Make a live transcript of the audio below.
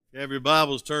You have your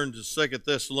Bibles turned to 2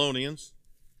 Thessalonians,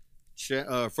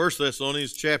 1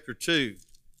 Thessalonians chapter 2.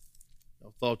 I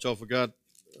thought y'all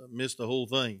missed the whole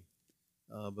thing.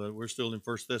 But we're still in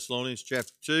 1 Thessalonians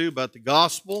chapter 2 about the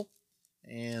gospel.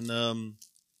 And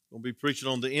we'll be preaching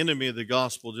on the enemy of the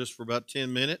gospel just for about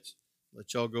 10 minutes.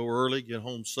 Let y'all go early, get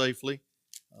home safely.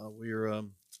 We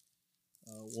want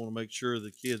to make sure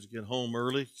the kids get home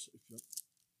early.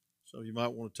 So you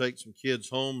might want to take some kids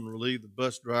home and relieve the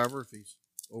bus driver if he's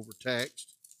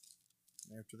overtaxed.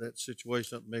 After that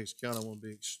situation up in Mexico County, I want to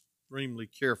be extremely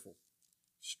careful.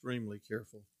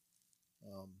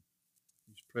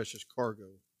 These precious cargo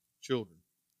children.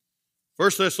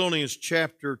 1 Thessalonians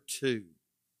chapter 2.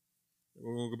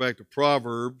 We're going to go back to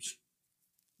Proverbs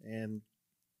and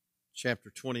chapter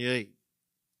 28.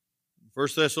 1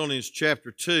 Thessalonians chapter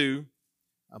 2,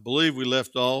 I believe we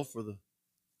left off and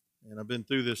I've been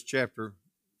through this chapter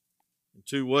in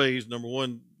two ways. Number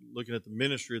one, looking at the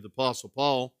ministry of the Apostle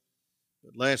Paul.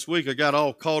 But last week I got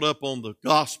all caught up on the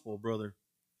gospel, brother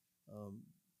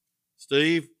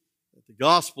Steve. That the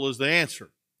gospel is the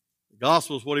answer. The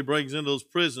gospel is what he brings into those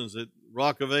prisons at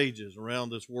Rock of Ages around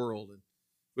this world. And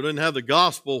if we didn't have the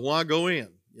gospel, why go in?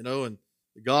 And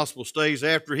the gospel stays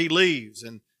after he leaves,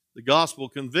 and the gospel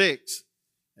convicts.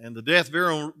 And the death,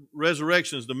 burial, and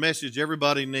resurrection is the message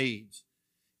everybody needs.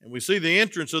 And we see the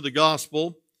entrance of the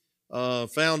gospel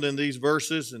found in these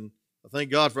verses, and I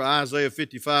thank God for Isaiah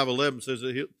 55:11 says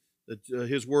that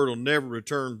his word will never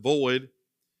return void.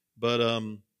 But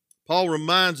Paul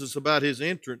reminds us about his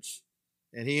entrance,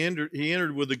 and he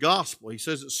entered with the gospel. He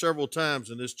says it several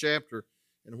times in this chapter,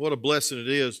 and what a blessing it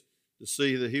is to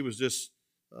see that he was just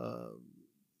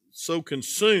so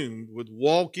consumed with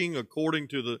walking according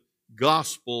to the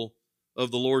gospel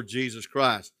of the Lord Jesus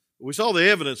Christ. We saw the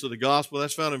evidence of the gospel.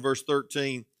 That's found in verse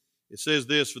 13. It says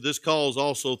this, "For this cause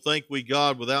also thank we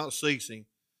God without ceasing,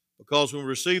 because when we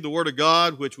received the word of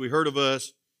God, which we heard of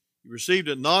us, we received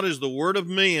it not as the word of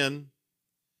men,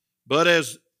 but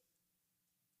it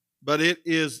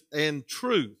is in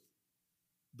truth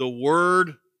the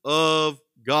word of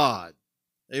God."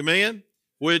 Amen?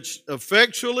 "Which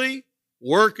effectually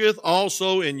worketh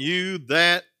also in you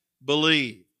that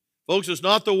believe." Folks, it's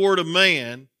not the word of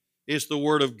man, it's the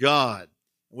word of God.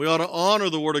 We ought to honor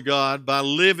the word of God by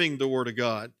living the word of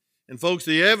God. And folks,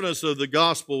 the evidence of the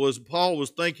gospel was Paul was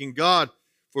thanking God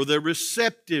for their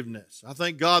receptiveness. I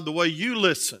thank God the way you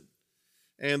listen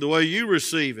and the way you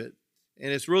receive it.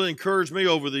 And it's really encouraged me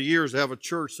over the years to have a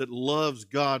church that loves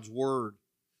God's word,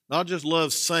 not just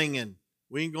loves singing.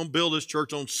 We ain't going to build this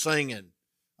church on singing.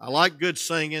 I like good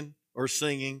singing or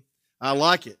singing. I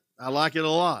like it. I like it a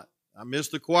lot. I miss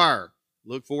the choir.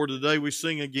 Look forward to the day we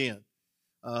sing again.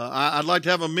 I'd like to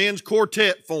have a men's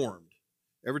quartet formed.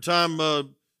 Every time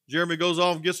Jeremy goes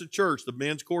off and gets to church, the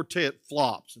men's quartet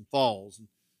flops and falls and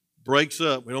breaks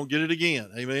up. We don't get it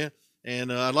again. Amen.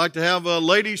 And I'd like to have a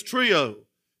ladies trio,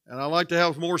 and I'd like to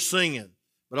have more singing.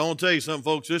 But I want to tell you something,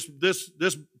 folks.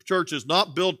 This church is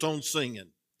not built on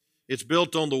singing. It's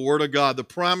built on the Word of God. The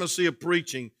primacy of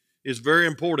preaching is very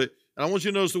important. And I want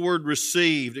you to notice the word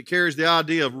received. It carries the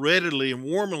idea of readily and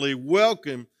warmly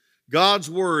welcome God's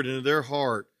word into their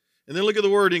heart. And then look at the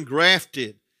word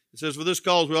engrafted. It says, "For this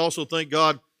cause we also thank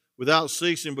God without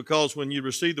ceasing, because when you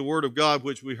received the word of God,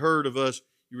 which we heard of us,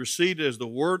 you received it as the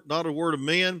word, not a word of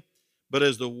men, but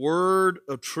as the word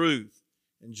of truth."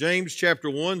 And James chapter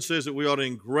 1 says that we ought to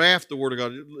engraft the word of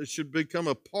God. It should become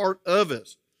a part of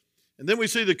us. And then we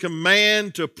see the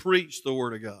command to preach the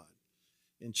word of God.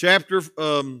 In chapter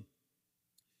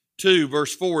 2,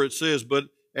 verse 4, it says, "But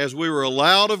as we were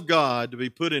allowed of God to be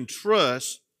put in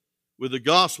trust with the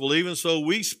gospel, even so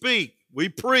we speak, we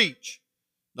preach,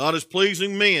 not as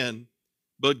pleasing men,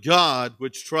 but God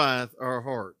which trieth our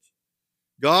hearts."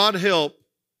 God help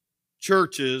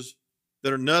churches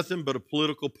that are nothing but a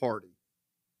political party.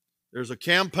 There's a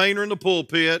campaigner in the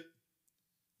pulpit.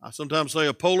 I sometimes say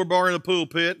a polar bear in the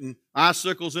pulpit and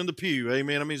icicles in the pew.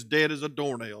 Amen. I mean, it's dead as a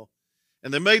doornail.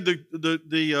 And they made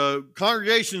the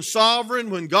congregation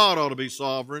sovereign when God ought to be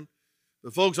sovereign.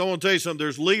 But folks, I want to tell you something.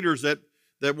 There's leaders that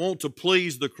want to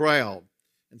please the crowd.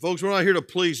 And folks, we're not here to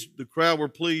please the crowd. We're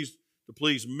pleased to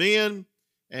please men,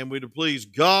 and we're to please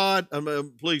God,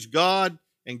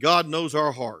 and God knows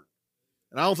our heart.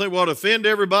 And I don't think we ought to offend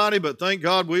everybody, but thank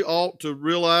God we ought to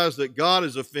realize that God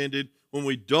is offended when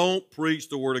we don't preach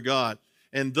the Word of God.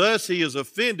 And thus He is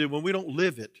offended when we don't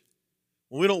live it,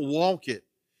 when we don't walk it.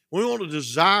 We want to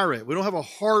desire it. We don't have a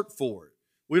heart for it.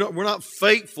 We're not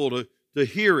faithful to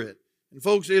hear it. And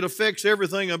folks, it affects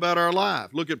everything about our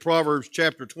life. Look at Proverbs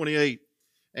chapter 28,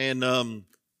 and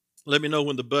let me know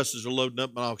when the buses are loading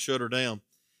up and I'll shut her down.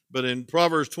 But in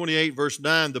Proverbs 28, verse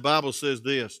 9, the Bible says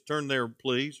this. Turn there,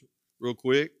 please, real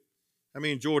quick. How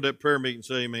many enjoyed that prayer meeting?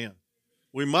 Say amen.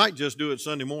 We might just do it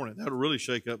Sunday morning. That'll really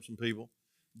shake up some people.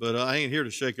 But I ain't here to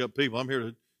shake up people. I'm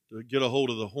here to get a hold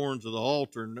of the horns of the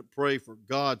altar and pray for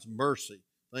God's mercy.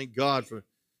 Thank God for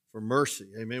mercy.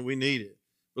 Amen. We need it.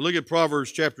 But look at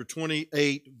Proverbs chapter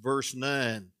 28, verse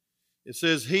 9. It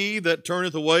says, he that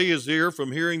turneth away his ear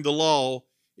from hearing the law,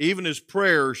 even his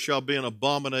prayers shall be an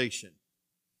abomination.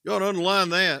 You ought to underline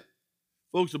that.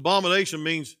 Folks, abomination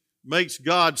means makes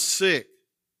God sick.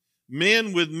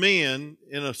 Men with men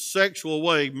in a sexual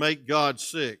way make God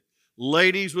sick.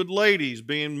 Ladies with ladies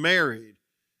being married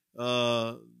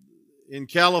in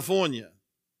California,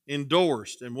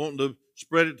 endorsed and wanting to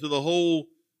spread it to the whole,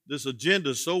 this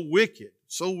agenda is so wicked,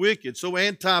 so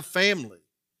anti-family.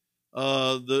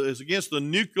 It's against the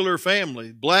nuclear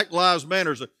family. Black Lives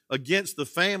Matter is against the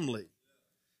family.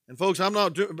 And folks, I'm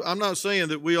not saying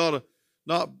that we ought to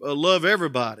not love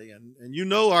everybody. And you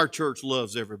know our church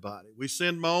loves everybody. We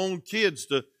send my own kids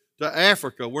to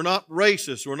Africa. We're not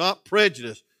racist. We're not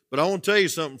prejudiced. But I want to tell you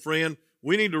something, friend.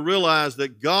 We need to realize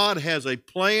that God has a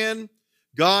plan.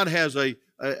 God has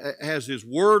has His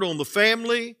word on the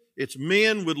family. It's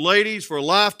men with ladies for a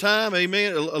lifetime.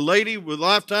 Amen. A lady with a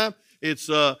lifetime. It's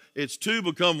two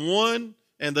become one,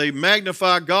 and they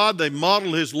magnify God. They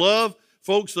model His love.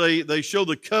 Folks, they show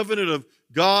the covenant of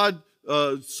God,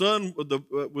 Son with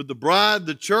the bride,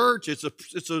 the church.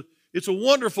 It's a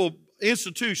wonderful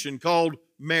institution called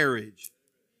marriage.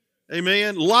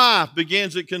 Amen. Life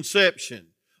begins at conception.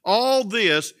 All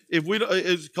this,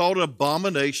 is called an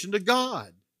abomination to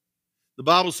God. The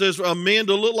Bible says a man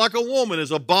to look like a woman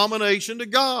is abomination to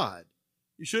God.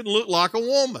 You shouldn't look like a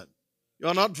woman. You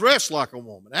ought not dress like a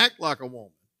woman, act like a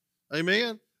woman.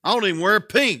 Amen. I don't even wear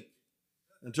pink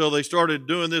until they started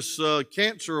doing this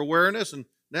cancer awareness, and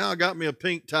now I got me a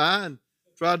pink tie and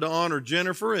tried to honor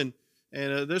Jennifer, and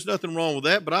there's nothing wrong with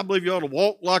that, but I believe you ought to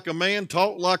walk like a man,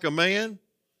 talk like a man.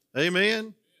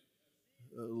 Amen.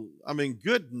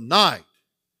 Good night.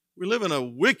 We live in a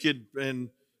wicked and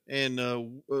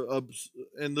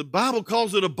the Bible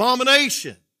calls it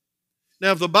abomination.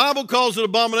 Now, if the Bible calls it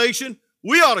abomination,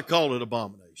 we ought to call it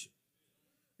abomination.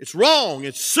 It's wrong.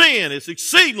 It's sin. It's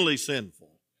exceedingly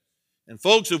sinful. And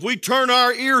folks, if we turn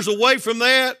our ears away from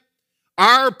that,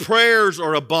 our prayers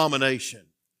are abomination.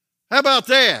 How about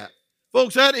that?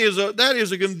 Folks, that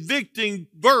is a convicting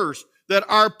verse that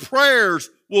our prayers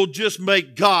will just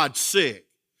make God sick.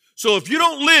 So if you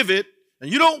don't live it,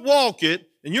 and you don't walk it,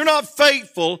 and you're not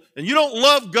faithful, and you don't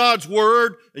love God's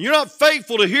Word, and you're not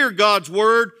faithful to hear God's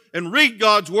Word, and read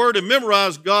God's Word, and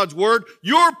memorize God's Word,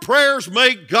 your prayers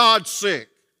make God sick.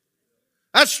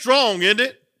 That's strong, isn't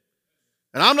it?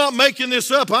 And I'm not making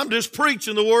this up. I'm just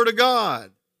preaching the Word of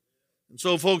God. And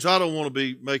so, folks, I don't want to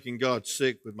be making God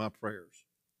sick with my prayers.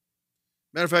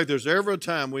 Matter of fact, there's ever a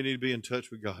time we need to be in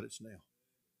touch with God, it's now.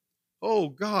 Oh,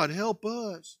 God, help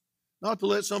us. Not to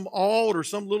let some aud or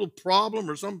some little problem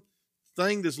or some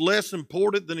thing that's less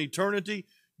important than eternity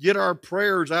get our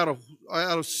prayers out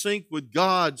of sync with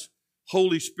God's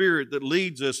Holy Spirit that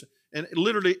leads us and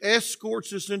literally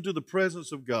escorts us into the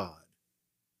presence of God.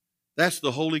 That's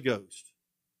the Holy Ghost.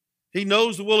 He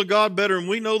knows the will of God better than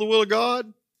we know the will of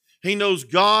God. He knows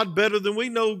God better than we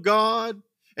know God.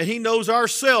 And He knows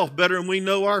ourselves better than we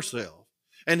know ourselves.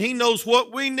 And He knows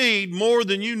what we need more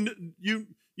than you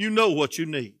know what you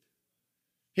need.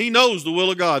 He knows the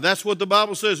will of God. That's what the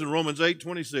Bible says in Romans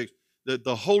 8:26, that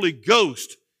the Holy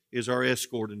Ghost is our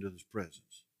escort into His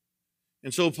presence.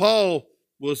 And so Paul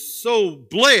was so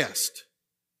blessed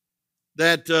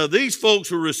that these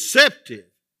folks were receptive.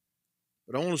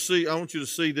 But I want you to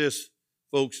see this,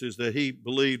 folks, is that he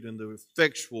believed in the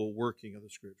effectual working of the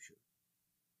Scripture.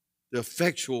 The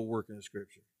effectual working of the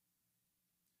Scripture.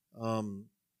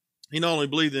 He not only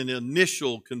believed in the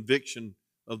initial conviction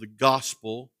of the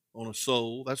gospel on a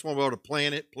soul. That's why we ought to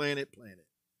plan it. Matter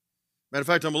of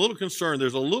fact, I'm a little concerned.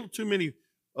 There's a little too many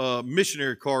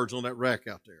missionary cards on that rack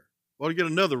out there. We ought to get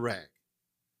another rack.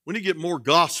 We need to get more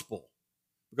gospel.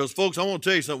 Because, folks, I want to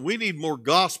tell you something. We need more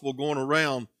gospel going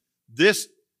around this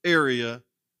area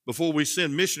before we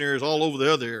send missionaries all over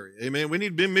the other area. Amen. We need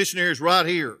to be missionaries right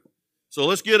here. So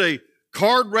let's get a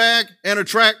card rack and a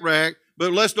track rack,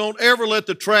 but let's don't ever let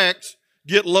the tracks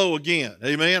get low again.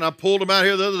 Amen. I pulled them out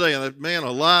here the other day, and man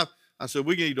alive, I said,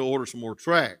 we need to order some more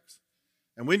tracks.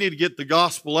 And we need to get the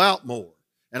gospel out more.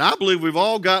 And I believe we've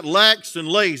all got lax and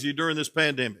lazy during this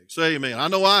pandemic. Say amen. I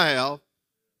know I have.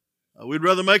 We'd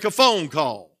rather make a phone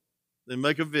call than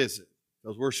make a visit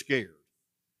because we're scared.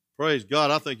 Praise God.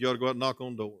 I think you ought to go out and knock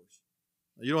on doors.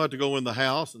 You don't have to go in the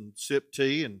house and sip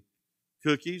tea and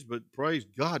cookies, but praise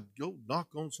God, go knock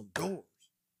on some doors.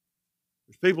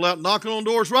 There's people out knocking on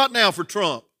doors right now for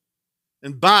Trump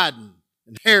and Biden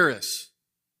and Harris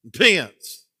and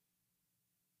Pence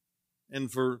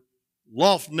and for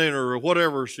Lofniner or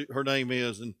whatever her name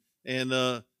is,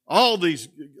 and all these.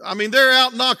 I mean, they're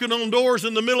out knocking on doors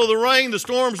in the middle of the rain. The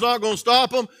storm's not going to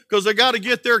stop them because they got to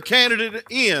get their candidate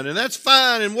in, and that's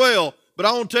fine and well. But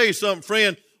I want to tell you something,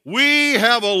 friend. We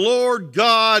have a Lord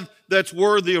God that's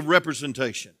worthy of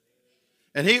representation,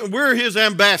 and we're His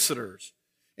ambassadors.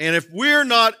 And if we're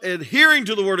not adhering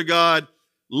to the Word of God,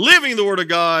 living the Word of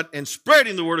God, and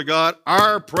spreading the Word of God,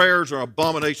 our prayers are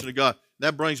abomination to God.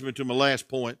 That brings me to my last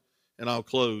point, and I'll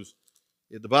close.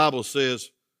 The Bible says,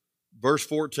 verse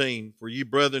 14, for ye,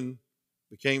 brethren,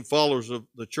 became followers of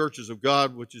the churches of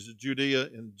God, which is in Judea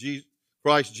in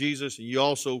Christ Jesus, and ye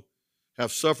also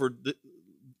have suffered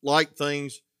like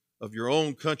things of your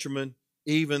own countrymen,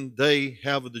 even they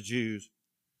have of the Jews,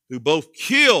 who both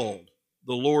killed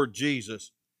the Lord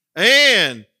Jesus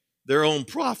and their own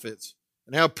prophets,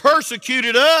 and have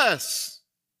persecuted us.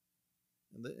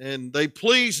 And they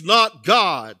please not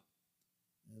God,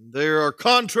 and they are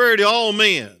contrary to all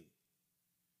men.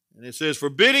 And it says,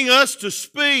 forbidding us to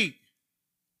speak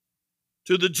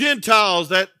to the Gentiles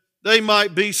that they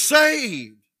might be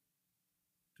saved,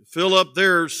 to fill up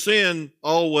their sin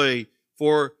always,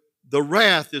 for the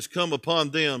wrath is come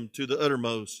upon them to the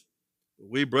uttermost. But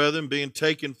we, brethren, being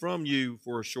taken from you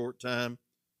for a short time,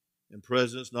 in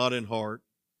presence, not in heart,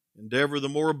 endeavor the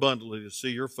more abundantly to see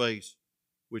your face,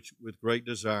 which with great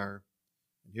desire.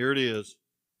 And here it is.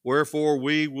 Wherefore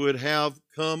we would have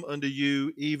come unto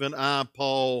you, even I,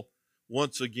 Paul,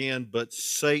 once again, but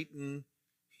Satan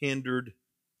hindered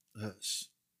us.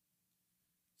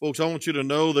 Folks, I want you to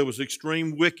know there was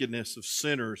extreme wickedness of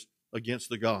sinners against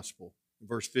the gospel, in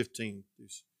verse 15 through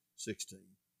 16.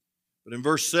 But in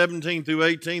verse 17 through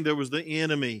 18, there was the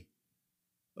enemy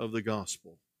of the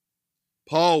gospel.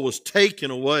 Paul was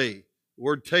taken away. The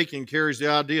word taken carries the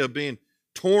idea of being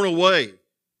torn away,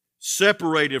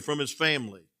 separated from his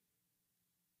family.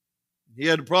 He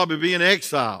had to probably be in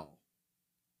exile.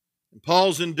 And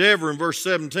Paul's endeavor in verse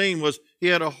 17 was he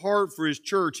had a heart for his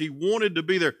church. He wanted to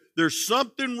be there. There's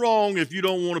something wrong if you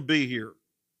don't want to be here.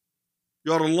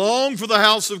 You ought to long for the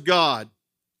house of God.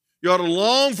 You ought to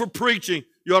long for preaching.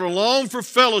 You ought to long for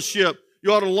fellowship.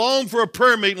 You ought to long for a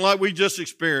prayer meeting like we just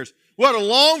experienced. We ought to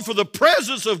long for the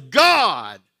presence of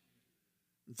God.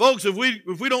 And folks, if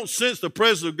we don't sense the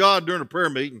presence of God during a prayer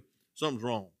meeting, something's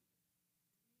wrong.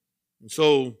 And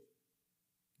so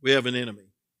we have an enemy.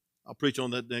 I'll preach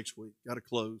on that next week. Got to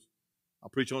close. I'll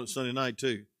preach on it Sunday night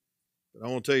too. But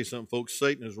I want to tell you something, folks.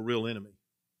 Satan is a real enemy.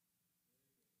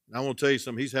 And I want to tell you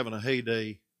something. He's having a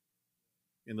heyday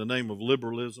in the name of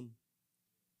liberalism,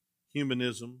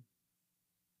 humanism,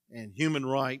 and human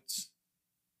rights,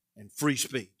 and free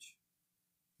speech.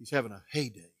 He's having a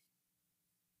heyday.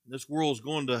 And this world's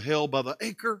going to hell by the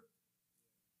acre,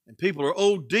 and people are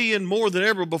ODing more than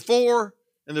ever before,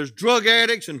 and there's drug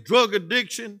addicts and drug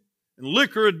addiction and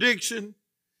liquor addiction,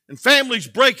 and families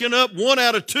breaking up. 1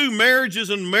 out of 2 marriages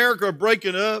in America are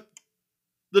breaking up.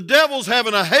 The devil's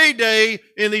having a heyday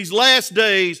in these last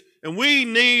days, and we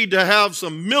need to have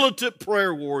some militant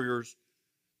prayer warriors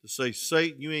to say,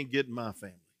 Satan, you ain't getting my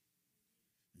family.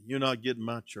 You're not getting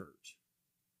my church.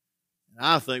 And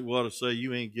I think we ought to say,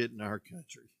 you ain't getting our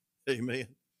country. Amen.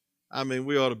 I mean,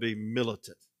 we ought to be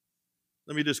militant.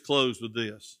 Let me just close with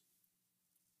this.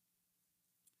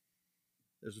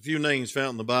 There's a few names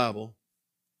found in the Bible.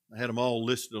 I had them all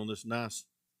listed on this nice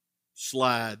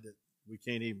slide that we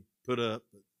can't even put up,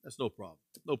 but that's no problem.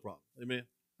 No problem. Amen.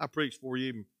 I preached before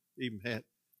you even had.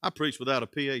 I preached without a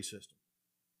PA system.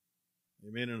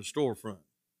 Amen. In a storefront.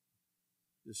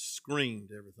 Just screamed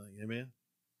everything. Amen.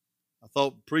 I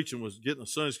thought preaching was getting a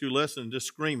Sunday school lesson and just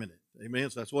screaming it.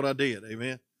 Amen. So that's what I did.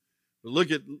 Amen. But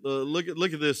look at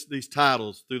these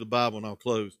titles through the Bible, and I'll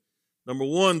close. Number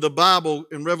 1, the Bible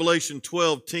in Revelation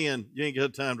 12:10. You ain't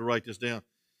got time to write this down.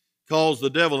 Calls the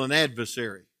devil an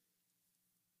adversary.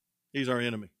 He's our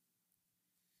enemy.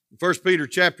 In 1 Peter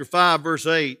chapter 5, verse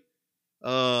 8,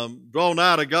 draw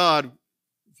nigh to God,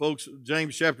 folks.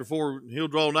 James chapter 4, he'll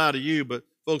draw nigh to you, but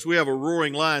folks, we have a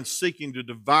roaring lion seeking to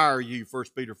devour you, 1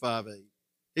 Peter 5:8.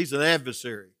 He's an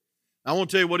adversary. I want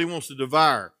to tell you what he wants to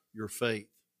devour: your faith.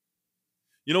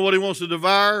 You know what he wants to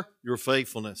devour? Your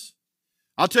faithfulness.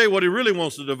 I'll tell you what he really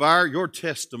wants to devour: your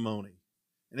testimony.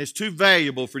 And it's too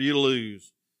valuable for you to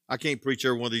lose. I can't preach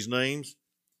every one of these names.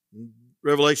 In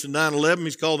Revelation 9:11,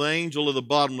 he's called the angel of the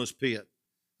bottomless pit.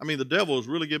 I mean, the devil is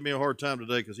really giving me a hard time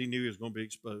today because he knew he was going to be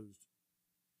exposed.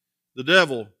 The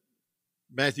devil,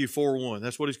 Matthew 4:1,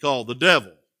 that's what he's called, the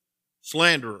devil.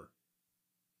 slanderer.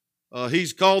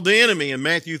 He's called the enemy in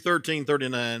Matthew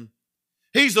 13:39.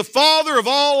 He's the father of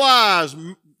all lies,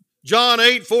 John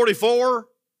 8:44.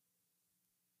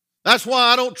 That's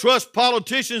why I don't trust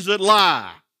politicians that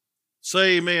lie.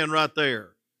 Say amen right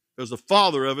there. Because the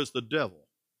father of it's the devil.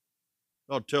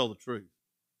 I'll tell the truth.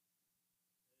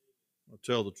 I'll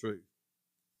tell the truth.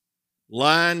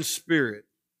 Lying spirit.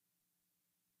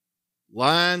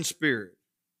 Lying spirit.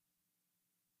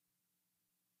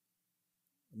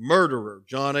 Murderer,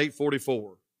 John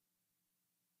 8:44.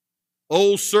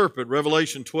 Old serpent,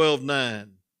 Revelation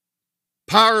 12:9.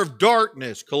 Power of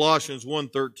darkness, Colossians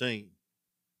 1:13.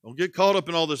 Don't get caught up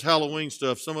in all this Halloween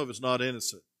stuff. Some of it's not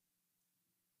innocent.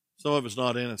 Some of it's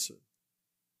not innocent.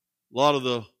 A lot of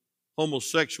the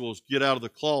homosexuals get out of the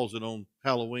closet on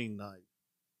Halloween night.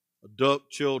 Abduct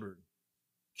children.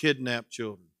 Kidnap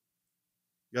children.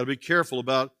 You got to be careful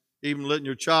about even letting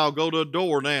your child go to a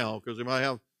door now because they might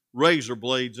have razor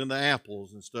blades in the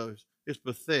apples and stuff. It's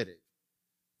pathetic.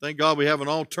 Thank God we have an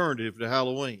alternative to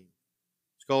Halloween.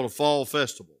 It's called a fall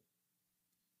festival.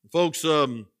 Folks,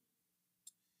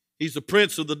 he's the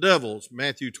prince of the devils,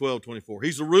 Matthew 12:24.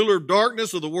 He's the ruler of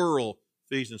darkness of the world,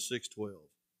 Ephesians 6:12.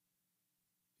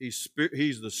 He's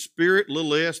the spirit,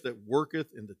 little s, that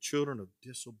worketh in the children of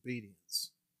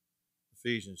disobedience,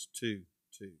 Ephesians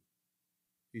 2:2.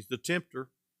 He's the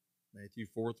tempter, Matthew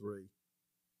 4:3.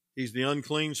 He's the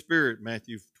unclean spirit,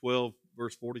 Matthew 12,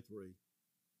 verse 43.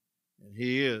 And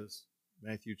he is,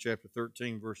 Matthew chapter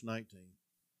 13, verse 19,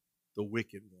 the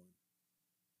wicked one.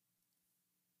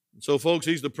 And so, folks,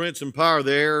 he's the prince and power of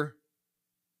the air.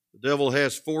 The devil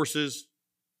has forces.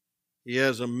 He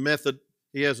has a method.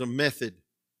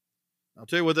 I'll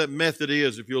tell you what that method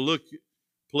is. If you'll look,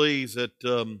 please, at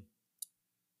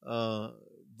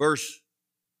verse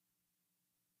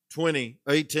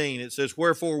 18, it says,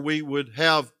 wherefore we would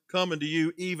have come unto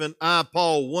you, even I,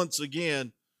 Paul, once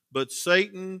again, but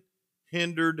Satan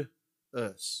hindered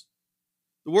us.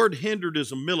 The word hindered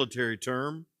is a military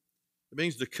term. It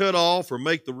means to cut off or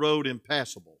make the road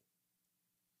impassable.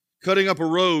 Cutting up a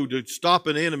road to stop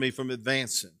an enemy from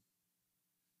advancing.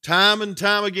 Time and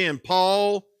time again,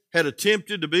 Paul had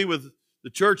attempted to be with the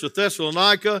church of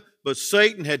Thessalonica, but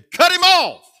Satan had cut him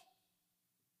off.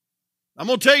 I'm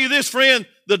going to tell you this, friend.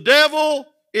 The devil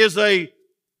is a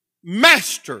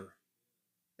master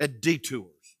at detours.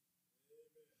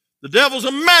 The devil's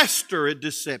a master at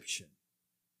deception.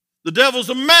 The devil's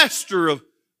a master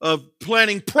of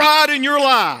planting pride in your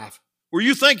life where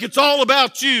you think it's all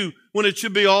about you when it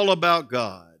should be all about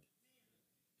God.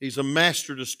 He's a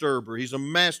master disturber. He's a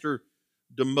master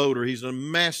demoter. He's a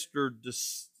master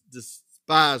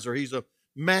despiser. He's a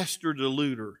master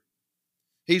deluder.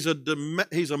 He's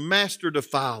a master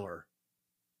defiler.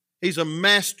 He's a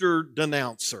master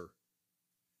denouncer.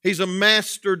 He's a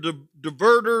master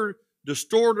diverter,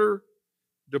 distorter,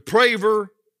 depraver.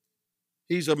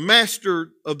 He's a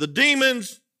master of the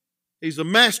demons. He's a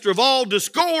master of all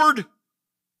discord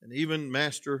and even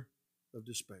master of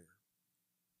despair.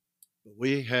 But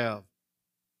we have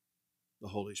the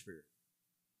Holy Spirit.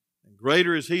 And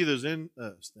greater is He that is in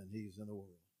us than He is in the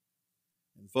world.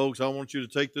 And folks, I want you to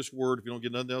take this word, if you don't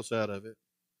get nothing else out of it.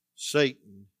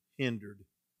 Satan hindered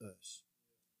us.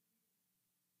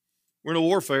 We're in a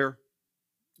warfare.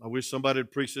 I wish somebody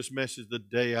would preach this message the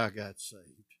day I got saved.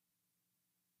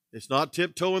 It's not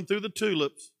tiptoeing through the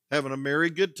tulips, having a merry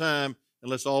good time, and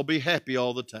let's all be happy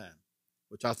all the time,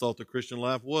 which I thought the Christian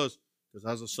life was, because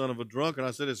I was the son of a drunk, and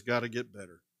I said it's got to get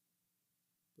better.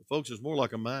 But folks, it's more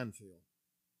like a minefield,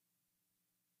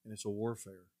 and it's a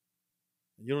warfare.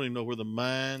 And you don't even know where the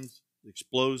mines, the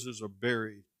explosives are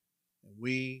buried, and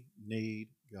we need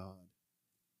God.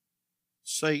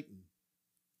 Satan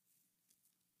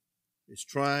is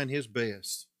trying his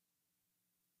best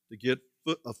to get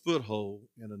a foothold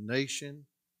in a nation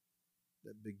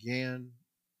that began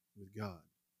with God.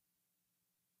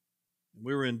 And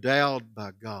we were endowed by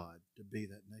God to be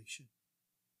that nation.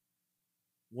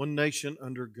 One nation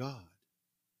under God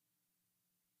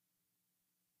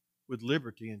with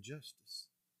liberty and justice.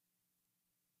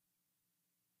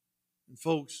 And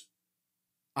folks,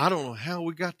 I don't know how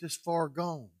we got this far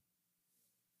gone,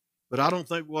 but I don't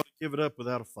think we ought to give it up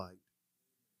without a fight.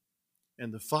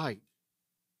 And the fight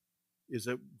is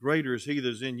that greater is He that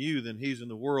is in you than he's in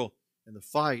the world. And the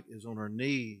fight is on our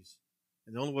knees.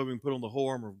 And the only way we can put on the whole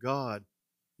armor of God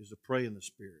is to pray in the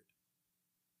Spirit.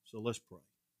 So let's pray.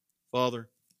 Father,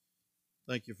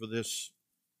 thank you for this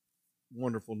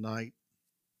wonderful night.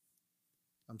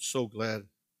 I'm so glad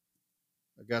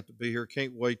I got to be here.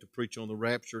 Can't wait to preach on the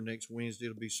rapture next Wednesday.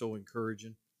 It'll be so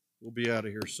encouraging. We'll be out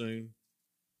of here soon.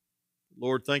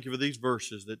 Lord, thank you for these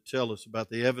verses that tell us about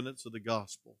the evidence of the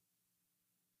gospel,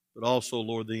 but also,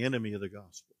 Lord, the enemy of the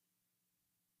gospel.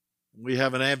 And we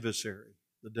have an adversary,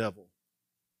 the devil.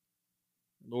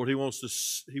 Lord, he wants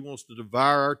to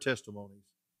devour our testimonies.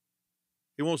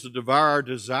 He wants to devour our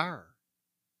desire,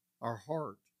 our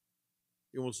heart.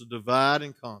 He wants to divide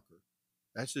and conquer.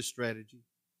 That's his strategy.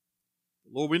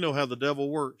 Lord, we know how the devil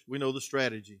works. We know the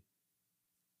strategy.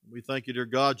 We thank you, dear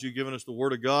God, you've given us the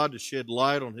Word of God to shed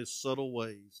light on his subtle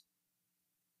ways.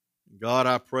 And God,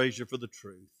 I praise you for the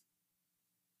truth.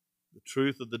 The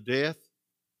truth of the death,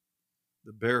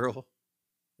 the burial,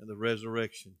 and the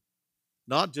resurrection.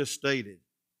 Not just stated,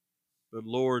 but,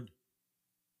 Lord,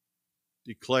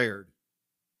 declared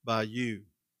by you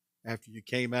after you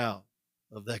came out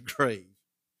of that grave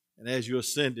and as you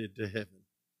ascended to heaven.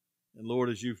 And, Lord,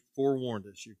 as you've forewarned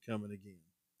us, you're coming again.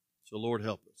 So, Lord,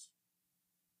 help us.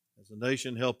 As a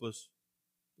nation, help us.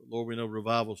 But, Lord, we know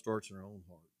revival starts in our own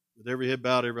heart. With every head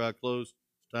bowed, every eye closed,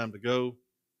 it's time to go.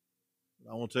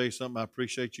 I want to tell you something. I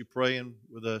appreciate you praying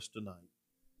with us tonight.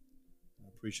 I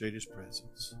appreciate his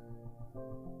presence.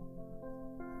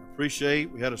 I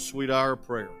appreciate we had a sweet hour of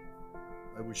prayer.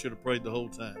 Maybe we should have prayed the whole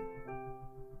time.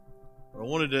 But I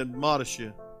wanted to admonish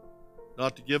you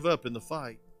not to give up in the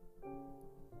fight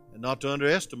and not to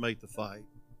underestimate the fight.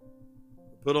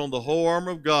 Put on the whole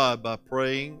armor of God by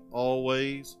praying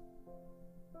always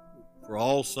for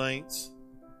all saints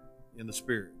in the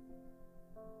Spirit.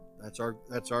 That's our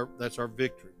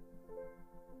victory.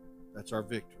 That's our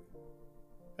victory.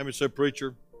 Let me say,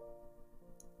 preacher,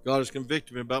 God has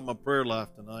convicted me about my prayer life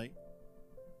tonight.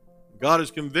 God has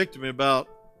convicted me about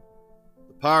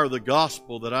the power of the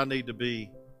gospel, that I need to be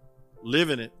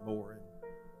living it more. And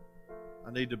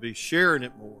I need to be sharing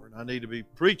it more. And I need to be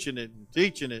preaching it and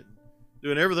teaching it and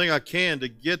doing everything I can to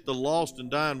get the lost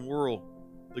and dying world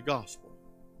the gospel.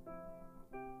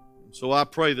 And so I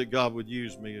pray that God would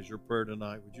use me as your prayer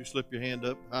tonight. Would you slip your hand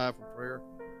up high for prayer?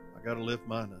 I got to lift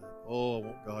mine up. Oh, I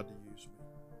want God to use me.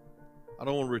 I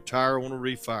don't want to retire. I want to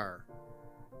refire.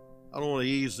 I don't want to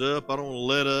ease up. I don't want to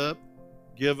let up,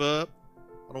 give up.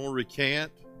 I don't want to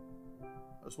recant.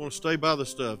 I just want to stay by the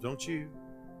stuff, don't you?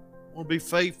 I want to be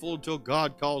faithful until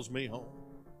God calls me home.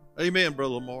 Amen,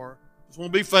 Brother Lamar. I just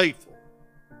want to be faithful.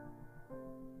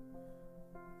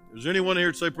 Is there anyone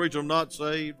here to say, preacher, I'm not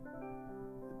saved?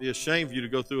 It'd be a shame for you to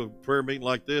go through a prayer meeting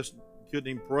like this and you couldn't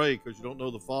even pray because you don't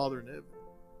know the Father in heaven.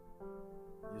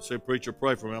 You say, preacher,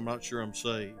 pray for me. I'm not sure I'm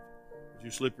saved. Would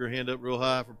you slip your hand up real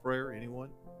high for prayer? Anyone?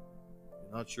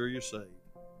 You're not sure you're saved.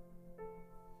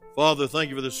 Father, thank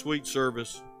you for this sweet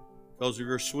service because of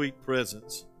your sweet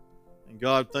presence. And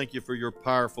God, thank you for your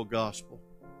powerful gospel.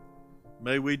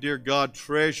 May we, dear God,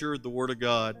 treasure the Word of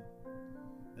God.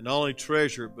 And not only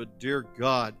treasure it, but, dear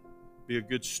God, be a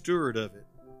good steward of it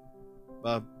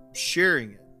by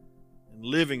sharing it and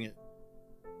living it.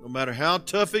 No matter how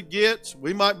tough it gets,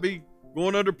 we might be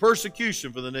going under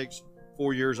persecution for the next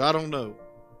 4 years. I don't know.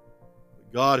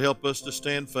 But God, help us to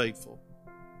stand faithful.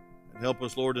 And help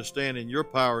us, Lord, to stand in your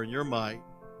power and your might.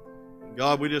 And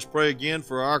God, we just pray again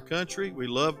for our country. We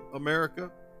love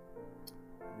America.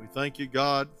 And we thank you,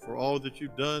 God, for all that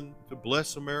you've done to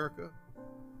bless America.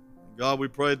 God, we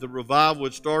pray the revival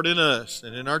would start in us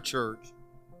and in our church.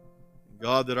 And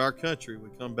God, that our country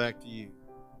would come back to you.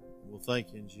 And we'll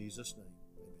thank you in Jesus' name.